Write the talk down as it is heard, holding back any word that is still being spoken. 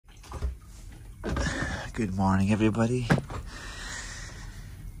Good morning, everybody.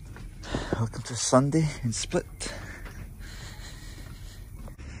 Welcome to Sunday in Split.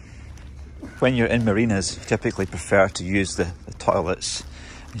 When you're in marinas, you typically prefer to use the toilets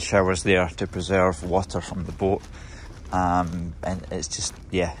and showers there to preserve water from the boat. And it's just,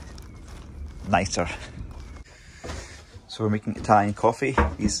 yeah, nicer. So we're making Italian coffee.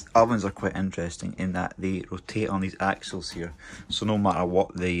 These ovens are quite interesting in that they rotate on these axles here. So no matter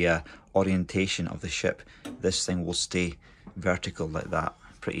what the orientation of the ship, this thing will stay vertical like that.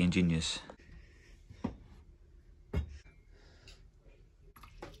 Pretty ingenious.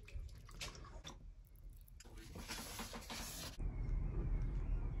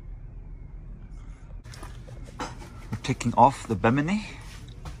 We're taking off the bimini.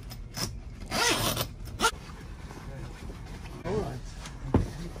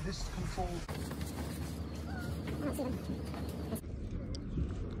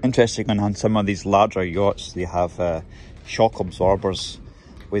 Interesting, on some of these larger yachts they have shock absorbers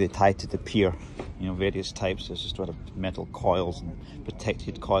where they tie to the pier, you know, various types. There's just sort of metal coils and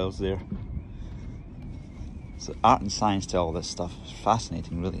protected coils there. So art and science to all this stuff. It's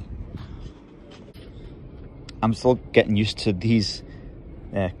fascinating, really. I'm still getting used to these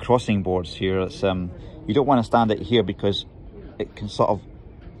crossing boards here. It's you don't want to stand it here because it can sort of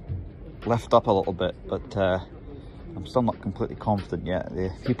lift up a little bit, but I'm still not completely confident yet. The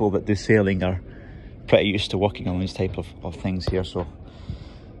people that do sailing are pretty used to working on these type of things here, so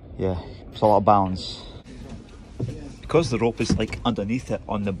yeah, it's a lot of balance. Because the rope is like underneath it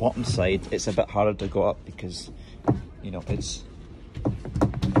on the bottom side, it's a bit harder to go up because, you know, it's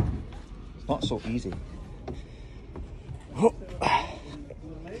not so easy. But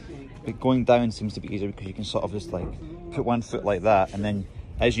going down seems to be easier because you can sort of just like put one foot like that, and then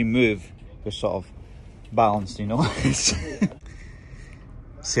as you move, you're sort of balanced, you know.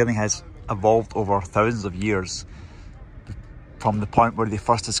 Sailing has evolved over thousands of years from the point where they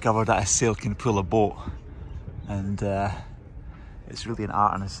first discovered that a sail can pull a boat, and it's really an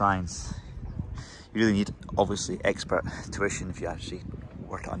art and a science. You really need, obviously, expert tuition if you actually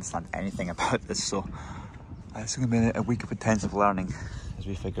were to understand anything about this, so it's going to be a week of intensive learning as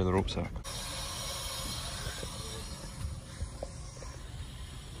we figure the ropes out.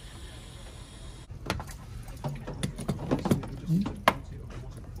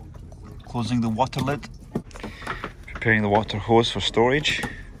 Closing the water lid, preparing the water hose for storage.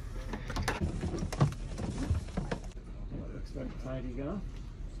 Looks very tidy, girl.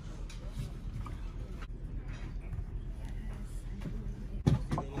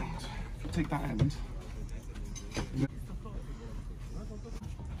 Take that end.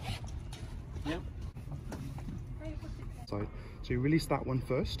 Yep. So you release that one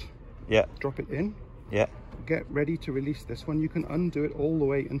first. Yeah. Drop it in. Yeah. Get ready to release this one. You can undo it all the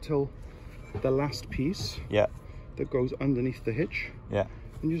way until the last piece. Yeah. That goes underneath the hitch. Yeah.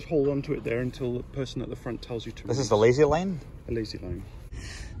 And you just hold on to it there until the person at the front tells you to release. This is the lazy line? A lazy line.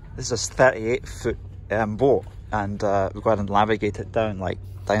 This is a 38-foot boat, and we've got to navigate it down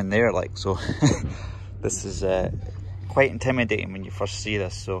there, like so. This is quite intimidating when you first see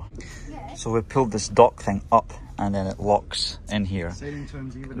this. So we pulled this dock thing up, and then it locks in here.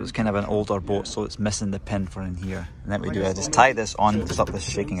 It was kind of an older boat, so it's missing the pin for in here. And then we do is just tie this on to stop this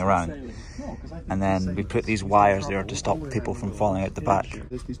shaking around, and then we put these wires there to stop people from falling out the back.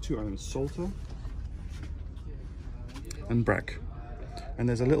 There's these two islands, Salter and Breck, and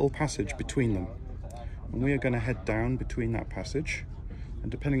there's a little passage between them, and we are going to head down between that passage, and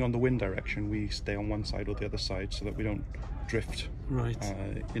depending on the wind direction we stay on one side or the other side so that we don't drift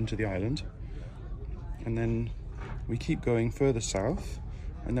into the island. And then we keep going further south,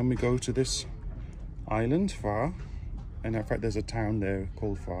 and then we go to this island, Hvar, and in fact there's a town there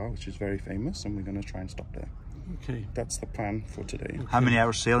called Hvar which is very famous, and we're going to try and stop there. Okay. That's the plan for today. How many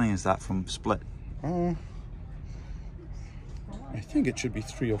hours sailing is that from Split? I think it should be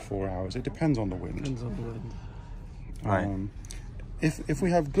 3 or 4 hours. It depends on the wind. Depends on the wind. Right. If we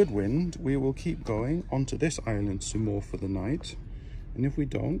have good wind, we will keep going onto this island some more for the night. And if we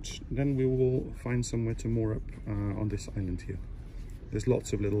don't, then we will find somewhere to moor up on this island here. There's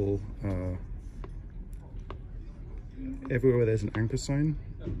lots of little... everywhere where there's an anchor sign,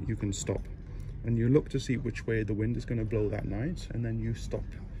 you can stop. And you look to see which way the wind is going to blow that night, and then you stop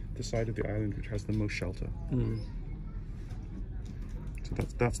the side of the island which has the most shelter. So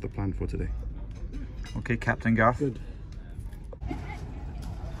that's the plan for today. Okay, Captain Garth. Good.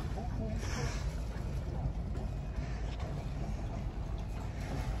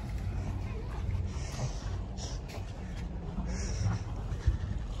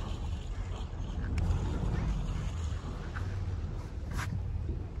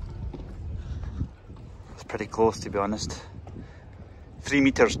 pretty close, to be honest. 3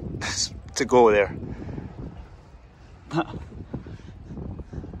 meters to go there.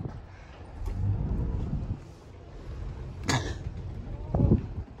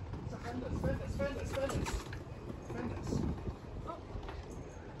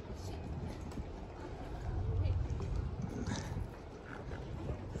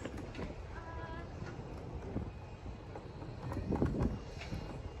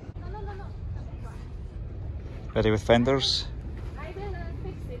 Ready with fenders? I will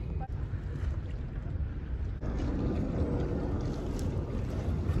fix it.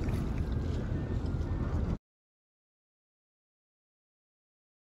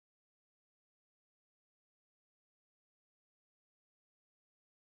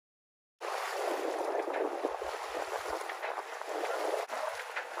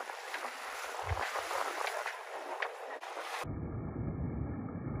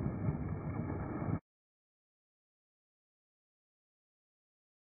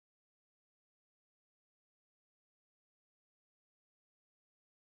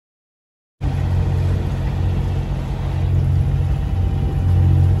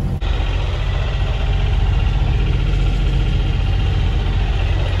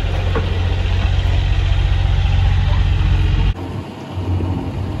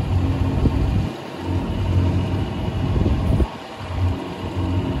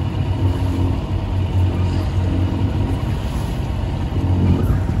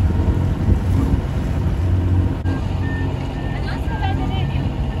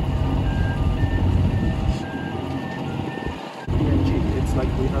 It's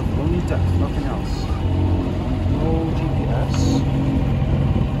like we have only depth, nothing else. No GPS.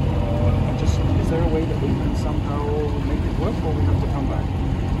 Is there a way that we can somehow make it work, or we have to come back?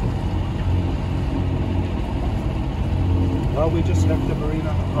 Well, we just left the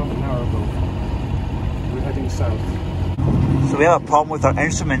marina half an hour ago. We're heading south. So we have a problem with our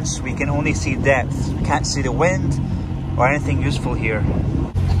instruments. We can only see depth. We can't see the wind or anything useful here.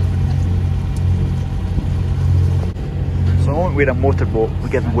 So the moment we're a motorboat, we're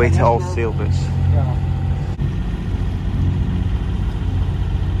giving way to all sailboats. Yeah.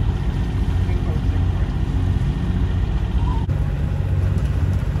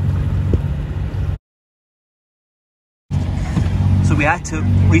 So we had to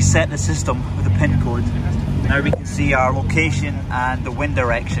reset the system with a pin code. Now we can see our location and the wind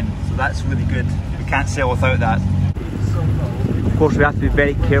direction. So that's really good. We can't sail without that. Of course, we have to be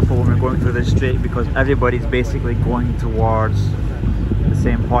very careful when we're going through this strait because everybody's basically going towards the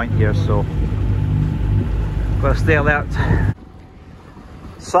same point here, so gotta stay alert.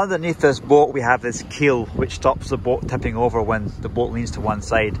 So underneath this boat we have this keel which stops the boat tipping over when the boat leans to one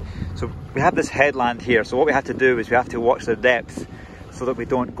side. So we have this headland here, so what we have to do is we have to watch the depth so that we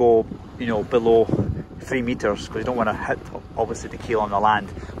don't go, you know, below 3 meters because we don't want to hit obviously the keel on the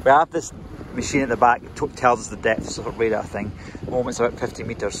land. We have this machine at the back, it tells us the depth, sort of radar thing. At the moment it's about 50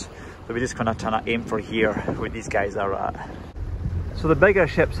 meters. So we're just kind of aim for here where these guys are at. So the bigger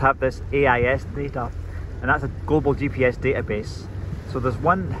ships have this AIS data, and that's a global GPS database. So there's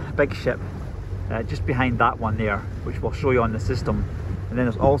one big ship just behind that one there, which we'll show you on the system. And then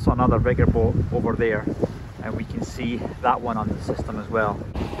there's also another bigger boat over there, and we can see that one on the system as well.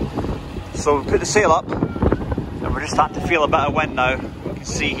 So we put the sail up, and we're just starting to feel a bit of wind now. You can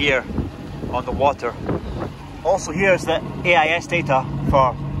see here on the water. Also here's the AIS data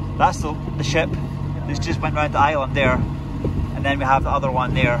for, that's the ship that's just went round the island there, and then we have the other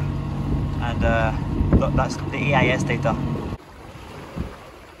one there, and that's the AIS data.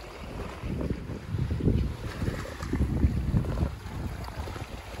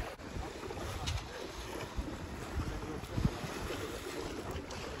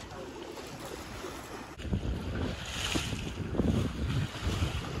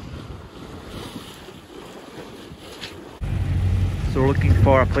 So we're looking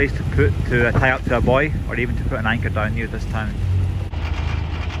for a place to tie up to a buoy, or even to put an anchor down near this town.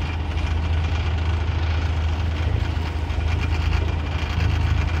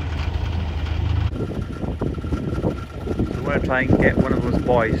 So we're going to try and get one of those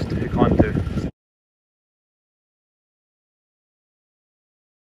buoys to hook onto.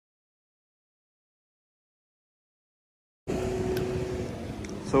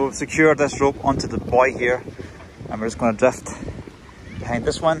 So we've secured this rope onto the buoy here, and we're just going to drift behind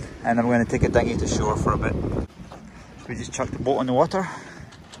this one, and then we're going to take a dinghy to shore for a bit. So we just chuck the boat on the water,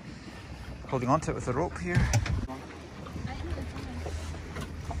 holding onto it with a rope here.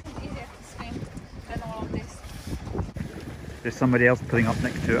 It's easier to swim than all of this. There's somebody else putting up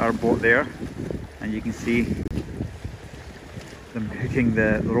next to our boat there, and you can see them hooking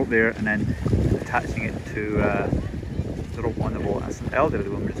the rope there and then attaching it to the rope on the boat. That's an elderly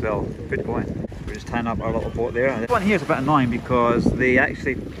woman as well. Good going. We're just tying up our little boat there. This one here is a bit annoying because they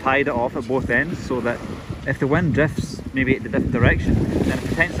actually tied it off at both ends so that if the wind drifts maybe in a different direction, then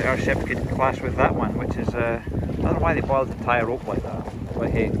potentially our ship could clash with that one, which is, I don't know why they bothered to tie a rope like that, but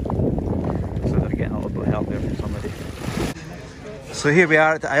hey, so they're getting a little bit of help there from somebody. So here we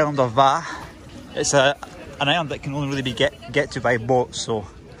are at the island of Hvar. It's an island that can only really be get to by boat, so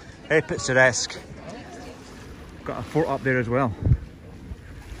very picturesque. Got a fort up there as well.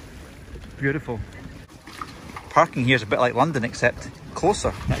 Beautiful. Parking here is a bit like London, except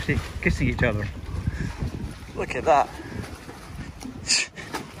closer, actually kissing each other. Look at that.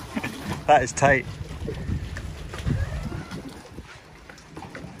 That is tight.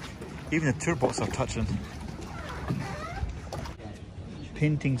 Even the tour boats are touching.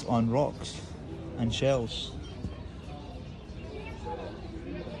 Paintings on rocks and shells.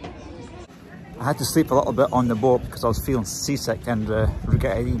 I had to sleep a little bit on the boat because I was feeling seasick and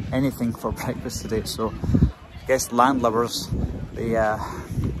forget anything for breakfast today. So I guess land lovers, they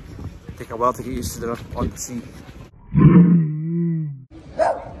take a while to get used to their on the sea.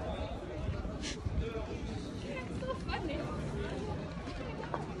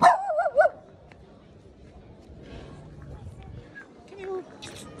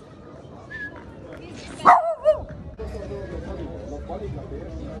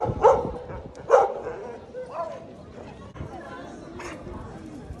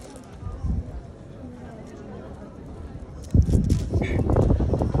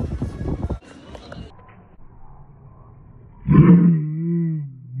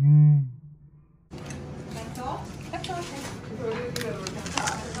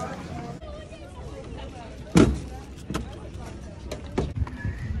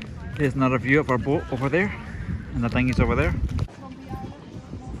 Here's another view of our boat over there, and the dinghy's over there.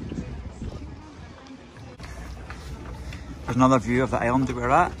 There's another view of the island that we're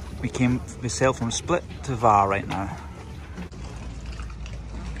at. We sailed from Split to Hvar right now.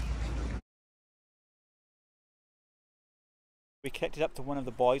 We connected up to one of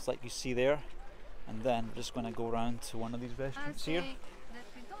the buoys like you see there, and then we're just going to go around to one of these restaurants here.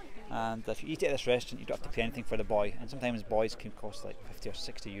 And if you eat at this restaurant, you don't have to pay anything for the buoy, and sometimes buoys can cost like 50 or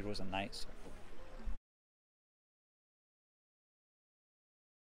 60 euros a night. So.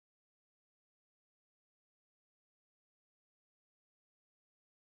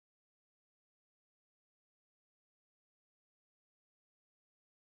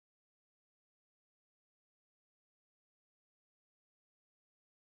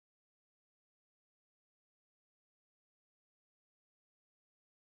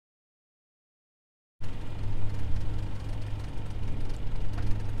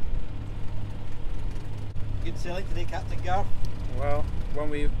 Good sailing today, Captain Gar. Well, when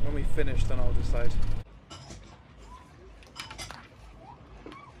we finish, then I'll decide.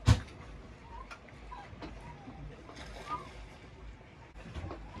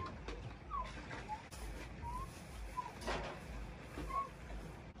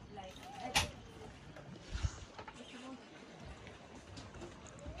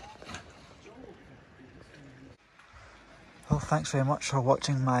 Well, thanks very much for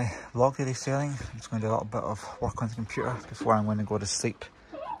watching my vlog today sailing. I'm just going to do a little bit of work on the computer before I'm going to go to sleep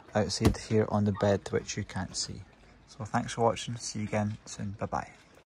outside here on the bed, which you can't see. So thanks for watching. See you again soon. Bye bye.